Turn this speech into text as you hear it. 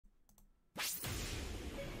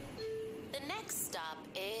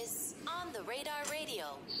On the Radar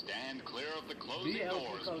Radio. Stand clear of the closing BLP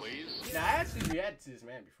doors, Kosher. please. Now, I actually reacted to this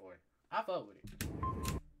man before. I fuck with it.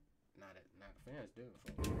 Not the fans do it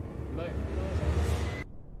for me. But, you know what I'm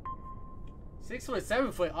saying? 6 foot,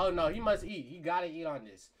 7 foot. Oh no, he must eat. He gotta eat on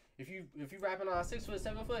this. If you rapping on 6 foot,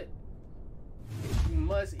 7 foot, you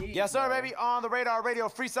must eat. Yes, sir, bro. baby. On the Radar Radio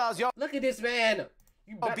Freestyles, yo. Look at this man.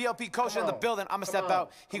 You BLP Kosher in the building. I'ma step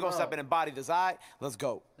out. He gonna step in and body this. All right, let's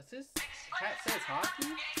go. What's this? Cat says hockey?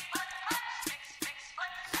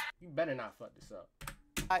 You better not fuck this up.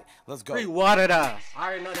 All right, let's go. Free water da. I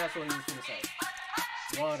already know that's what he was gonna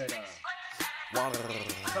say. Water da.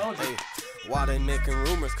 Told you. Hey, why they making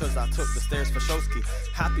rumors? Cause I took the stairs for Showski.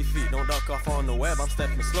 Happy feet, don't duck off on the web. I'm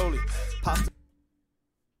stepping slowly. Pasta.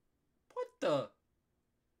 What the?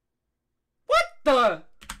 What the?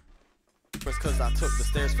 Cause I took the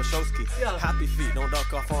stairs for Showski. Yeah. Happy feet, don't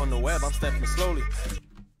duck off on the web. I'm stepping slowly.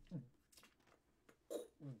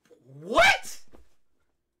 What?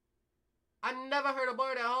 I never heard a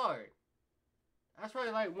bar that hard. That's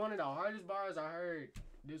probably like one of the hardest bars I heard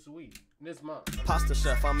this month. Pasta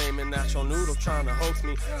chef, I'm aiming at your noodle, trying to hoax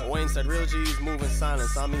me. Yeah. Wayne said real G's moving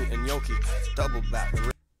silence. I'm eating gnocchi. Double back.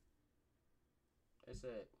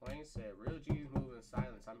 Wayne said real G's moving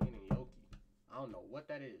silence. I'm eating yoki. I don't know what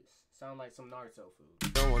that is. Sound like some Naruto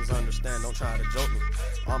food. No one's understand, don't try to joke me.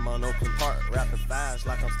 I'm on open park, rapping fast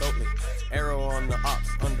like I'm Stokely. Arrow on the ops,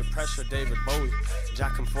 under pressure, David Bowie.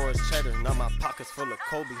 Jacking for his cheddar, now my pockets full of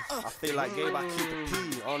Kobe. I feel like Gabe, I keep the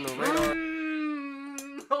P on the radar.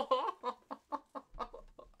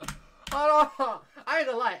 Hold on. I ain't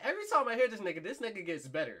gonna lie. Every time I hear this nigga gets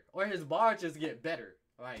better. Or his bars just get better.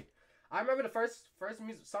 Like, I remember the first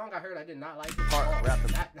music song I heard, I did not like it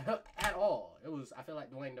at all. It was, I feel like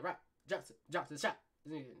Dwayne the Rock. Drops the shot.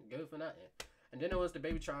 Good for nothing. And then it was the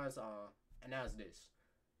Baby Tron song. And now it's this.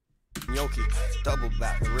 Gnocchi, double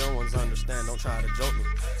back. The real ones understand, don't try to joke me.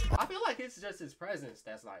 I feel like it's just his presence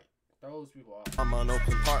that's like, throws people off. I'm on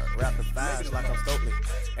open park, rapping fast like I'm Stokely.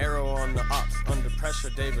 Arrow on the ops, under pressure,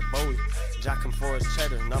 David Bowie. Jack him for his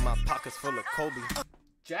cheddar, now my pockets full of Kobe.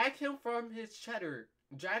 Jack him for his cheddar,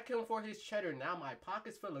 now my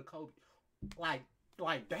pockets full of Kobe. Like,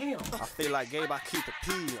 damn. I feel like Gabe, I keep the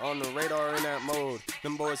P on the radar in that mode.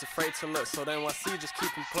 Them boys afraid to look, so the NYC just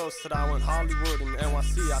keep them close. Till I went Hollywood and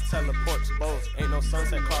NYC, I teleport to both. Ain't no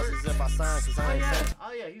sunset clauses if I sign, cause I ain't saying.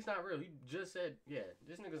 Oh yeah, he's not real. He just said, yeah,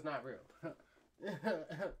 this nigga's not real.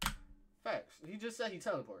 Facts. He just said he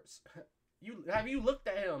teleports. Have you looked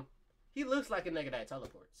at him? He looks like a nigga that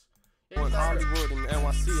teleports. Yeah, went Hollywood and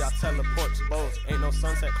NYC, I teleport to both. Ain't no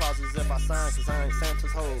sunset clauses if I sign, cause I ain't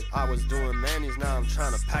Santa's hoe. I was doing manis, now I'm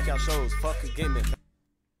trying to pack out shows. Fuck a gimmick.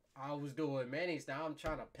 I was doing manis, now I'm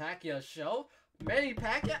trying to pack your show. Manny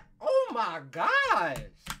Pacquiao? Oh my gosh!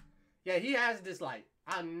 Yeah, he has this, like,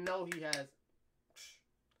 I know he has.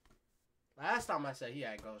 Last time I said he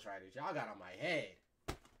had ghostwriters, y'all got on my head.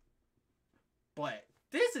 But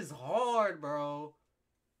this is hard, bro.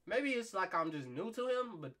 Maybe it's like I'm just new to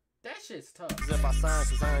him, but that shit's tough. If I sign,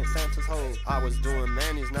 cause I ain't Santa's hoe. I was doing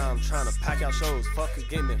manis, now I'm trying to pack out shows. Fuck a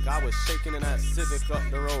gimmick, I was shaking in that Civic up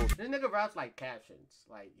the road. This nigga raps like captions.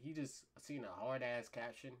 Like, he just seen a hard ass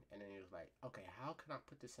caption, and then he was like, okay, how can I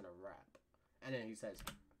put this in a rap? And then he says,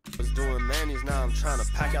 was doing manis, now I'm trying to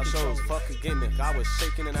pack out shows. Fuck a gimmick, I was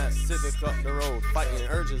shaking in that Civic up the road. Fighting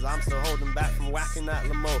urges, I'm still holding back from whacking that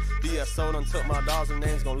limo. BSO done took my dogs and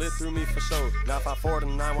names gon' live through me for sure. Now if I forward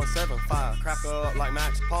them 917, fire cracker up like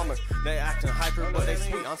Max Palmer. They acting hyper, but they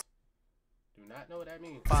sweet. Do not know what that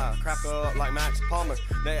means. Fire cracker up like Max Palmer.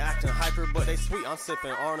 They acting hyper, but they sweet. I'm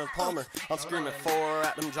sipping Arnold Palmer. I'm screaming 4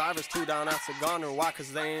 at them drivers, 2 down at Garner. Why?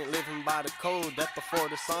 Cause they ain't living by the code. Death before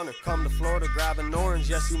dishonor. Come to Florida, grab an orange.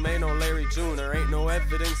 Yes, you may know Larry June. There ain't no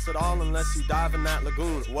evidence at all unless you dive in that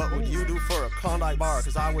lagoon. What would you do for a Klondike bar?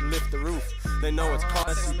 Cause I would lift the roof. They know it's called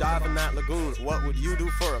unless you dive in that lagoon. What would you do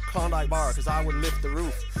for a Klondike bar? Cause I would lift the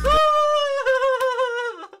roof.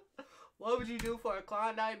 What would you do for a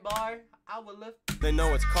Klondike bar? I would lift. They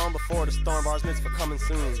know it's calm before the storm. Bars for coming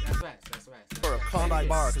soon. That's right. For a Klondike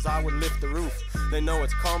bar, cause I would lift the roof. They know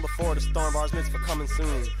it's calm before the storm. Bars for coming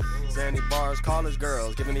soon. Zandy bars, college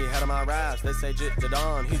girls, giving the head of my raps. They say Jit the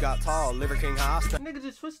Don, he got tall, Liver King high. Nigga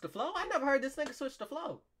just switched the flow? I never heard this nigga switch the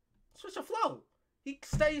flow. Switch the flow. He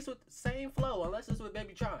stays with the same flow unless it's with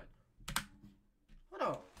Baby Tron. Hold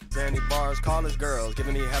on. Zandy bars, college girls,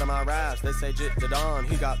 giving the head of my raps. They say Jit the Don,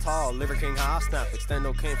 he got tall, Liver King high snap.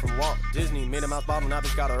 Extendo came from Walt Disney, made a mouse bottle, now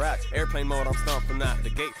just got a rack. Airplane mode, I'm stomping at the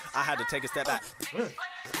gate. I had to take a step back. Fuck,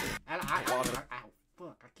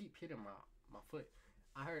 I keep hitting my foot.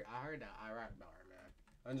 I heard that I rap bar, man.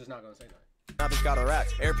 I'm just not gonna say nothing. I just got a rack.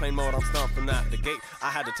 Airplane mode, I'm stomping at the gate.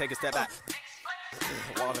 I had to take a step back.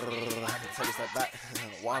 Water, I had to take a step back.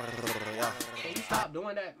 Water, yeah. Can you stop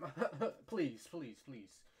doing that? Please, please, please.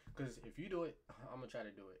 Because if you do it, I'm going to try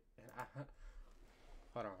to do it. And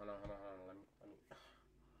hold on. Let me.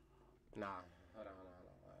 Nah, hold on.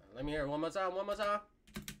 Let me hear it one more time.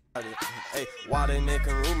 Hey, why they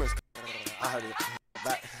making rumors? I heard it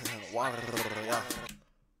back. Water, yeah.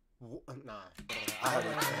 Nah. I heard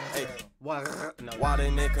it. Hey, No. why they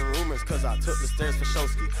making rumors? Cause I took the stairs for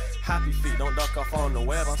Showski. Happy feet, don't duck off on the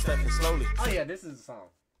web, I'm stepping slowly. Oh yeah, this is a song.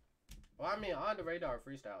 Well, I mean, on the radar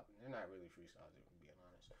freestyle. They're not really freestyles, if I'm being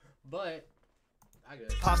honest. But I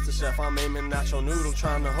guess. Pasta chef, I'm aiming natural noodle,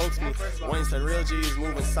 trying to hoax me. Wayne said real G's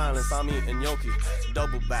moving silence, I'm eating gnocchi.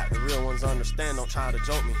 Double back, the real ones understand, don't try to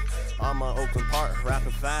joke me. I'm on Oakland Park,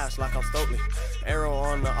 rapping fast like I'm Stokely. Arrow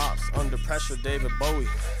on the ops, under pressure, David Bowie.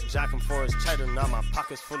 Jacking for his cheddar, now my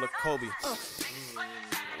pockets full of Kobe.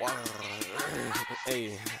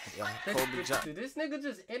 Hey, yeah, Kobe Jack. Did this nigga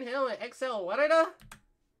just inhale and exhale water?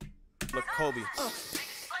 Look, Kobe.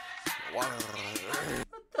 What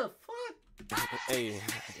the fuck? Hey,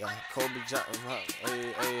 yeah, Kobe Jack.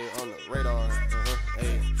 Hey, on the radar.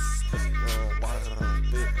 Hey,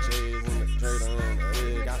 big J's in the Drayton.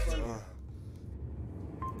 Hey, got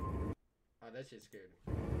Oh, that shit scared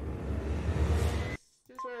me.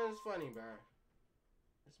 This man is funny, bro.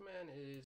 This man is